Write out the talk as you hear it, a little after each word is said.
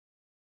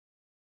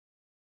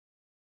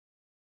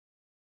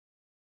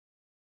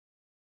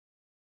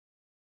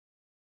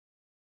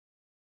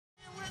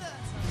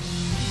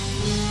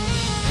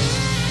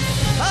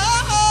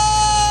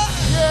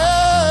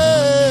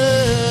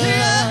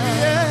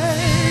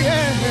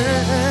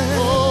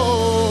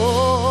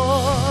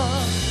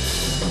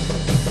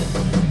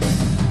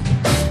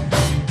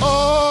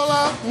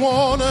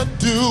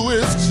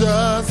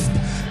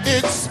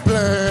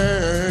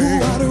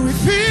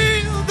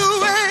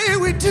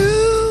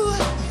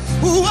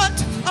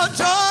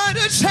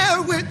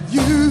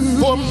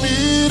For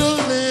me to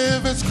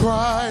live is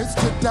Christ,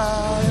 to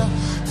die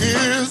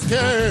is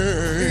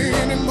gain.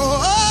 Anymore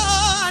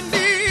I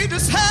need to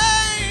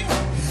say,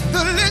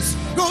 the list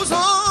goes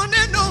on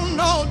and on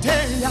all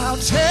day. I'll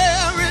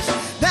cherish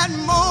that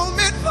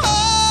moment for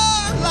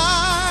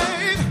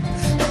life.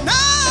 And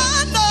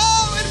I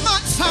know it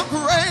might sound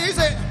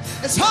crazy.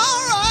 It's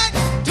all right,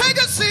 take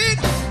a seat,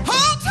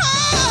 hold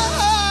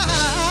tight.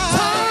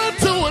 Time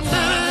to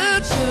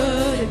admit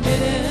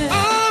it.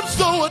 I'm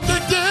so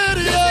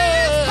addicted,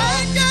 yeah.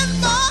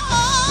 Taking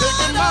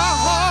my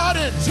heart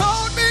and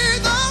showed me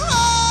the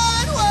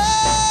right way.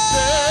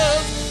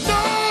 There's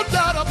no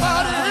doubt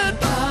about it.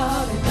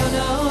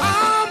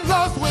 I'm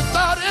lost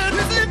without it.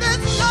 You see,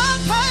 this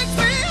love takes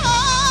me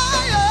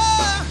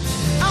higher.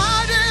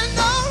 I did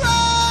the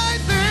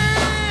right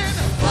thing.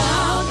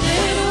 Found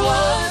it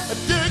was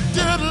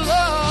Addicted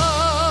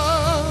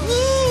love.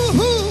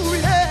 ooh,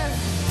 yeah.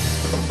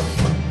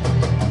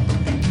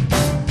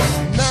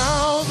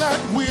 Now that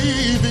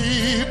we've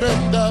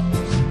evened up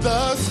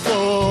the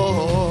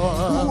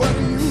score, What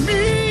do you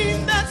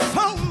mean that's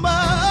so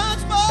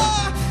much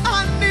more?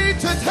 I need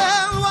to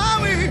tell why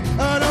we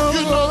don't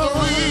you know the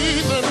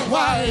reason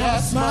why I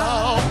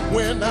smile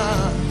when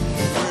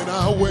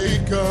I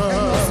wake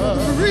up.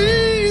 the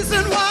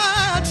reason why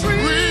I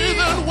treat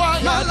Reason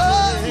why my I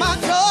love, dream. my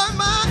joy,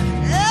 my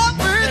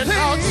And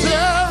I'll everything.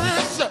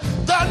 cherish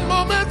that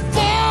moment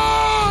for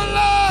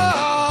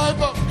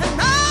life. And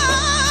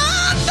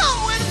I know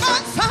it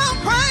might sound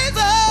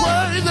crazy.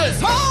 Crazy.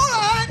 It's all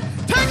right,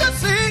 take a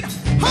seat,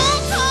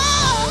 hold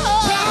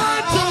tight.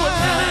 Time to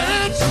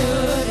admit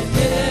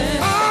it.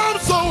 I'm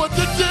so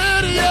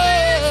addicted,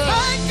 yeah.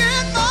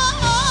 Taking my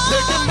heart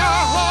Taking my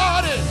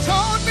heart and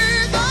showed me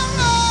the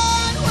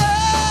right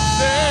way.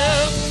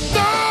 there's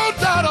no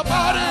doubt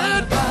about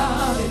it.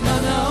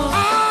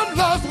 I'm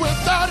lost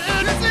without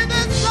it. You see,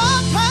 this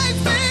love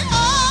takes me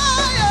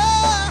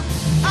higher.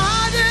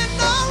 I did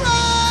the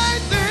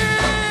right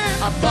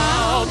thing. I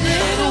found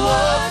it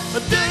was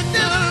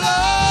addicted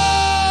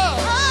love.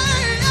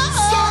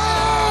 So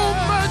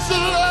much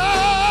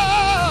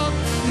love.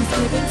 He's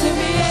given to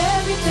me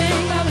everything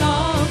I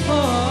long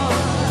for.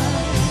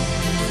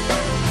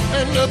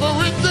 And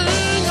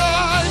everything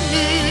I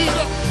need,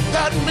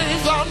 that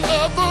means I'm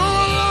never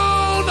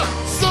alone.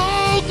 So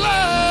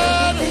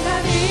glad, Everything I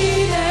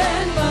need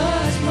and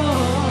much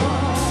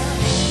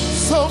more.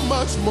 so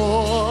much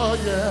more,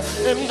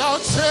 yeah. And I'll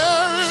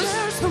cherish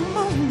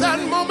that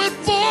moment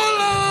for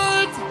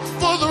life,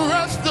 for the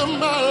rest of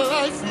my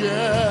life,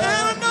 yeah.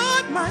 And I know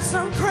it might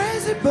sound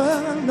crazy,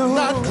 but I know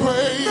Not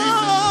crazy,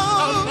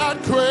 I'm not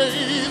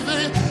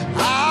crazy.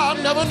 I've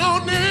never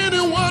known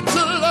anyone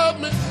to love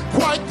me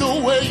quite the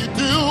way you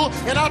do.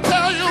 And I'll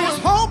tell you, It's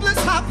hopeless.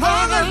 I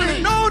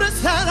finally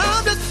noticed that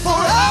I'm just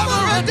forever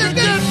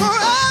addicted,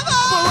 forever.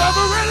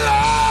 forever in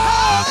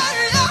love.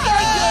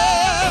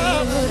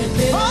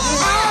 Yeah.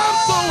 I'm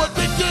so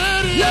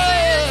addicted,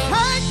 yeah.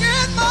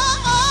 Taking my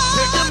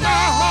Taking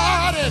my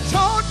heart and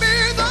showed me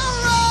the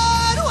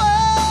right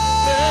way.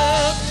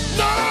 there's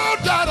no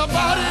doubt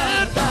about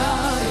it.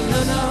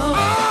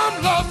 I'm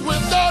lost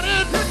without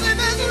it. You see,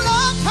 this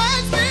love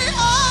takes me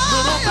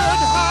Little bit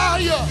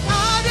higher. higher.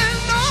 I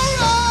didn't know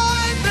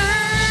right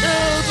thing.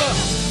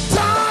 It's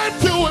time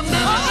to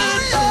admit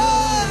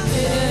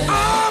it.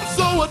 I'm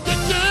so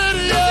addicted,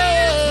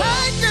 yeah.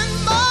 Taking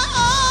my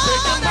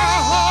Taking my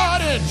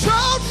heart and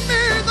showed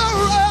me the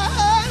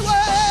right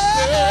way.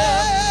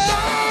 there's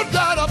no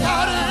doubt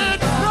about it.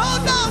 No,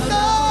 no,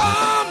 no.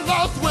 I'm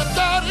lost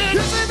without it.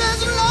 You see,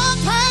 this love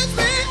takes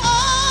me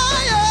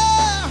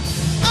higher.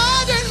 I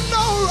didn't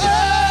know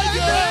right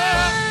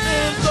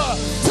Yeah,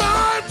 it's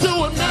time to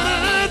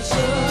admit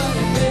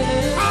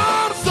it.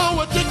 I'm so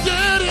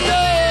addicted,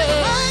 yeah.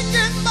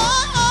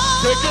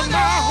 Taking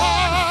my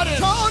heart and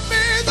showed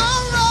me the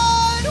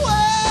right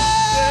way.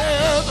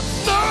 there's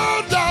no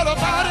doubt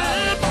about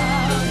it.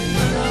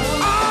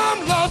 I'm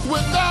lost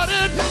without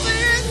it. You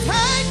see, it's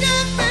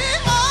taking me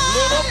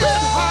Little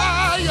bit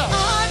higher. higher.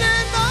 I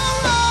didn't know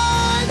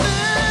right thing.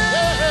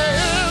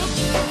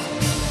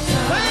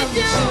 Yeah. Thank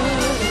you.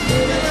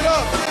 Give it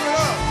up, give it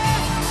up.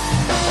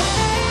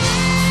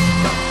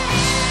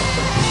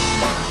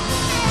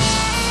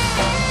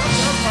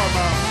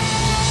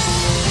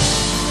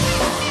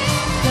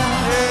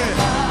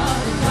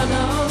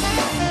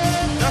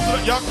 That's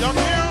what y'all can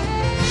hear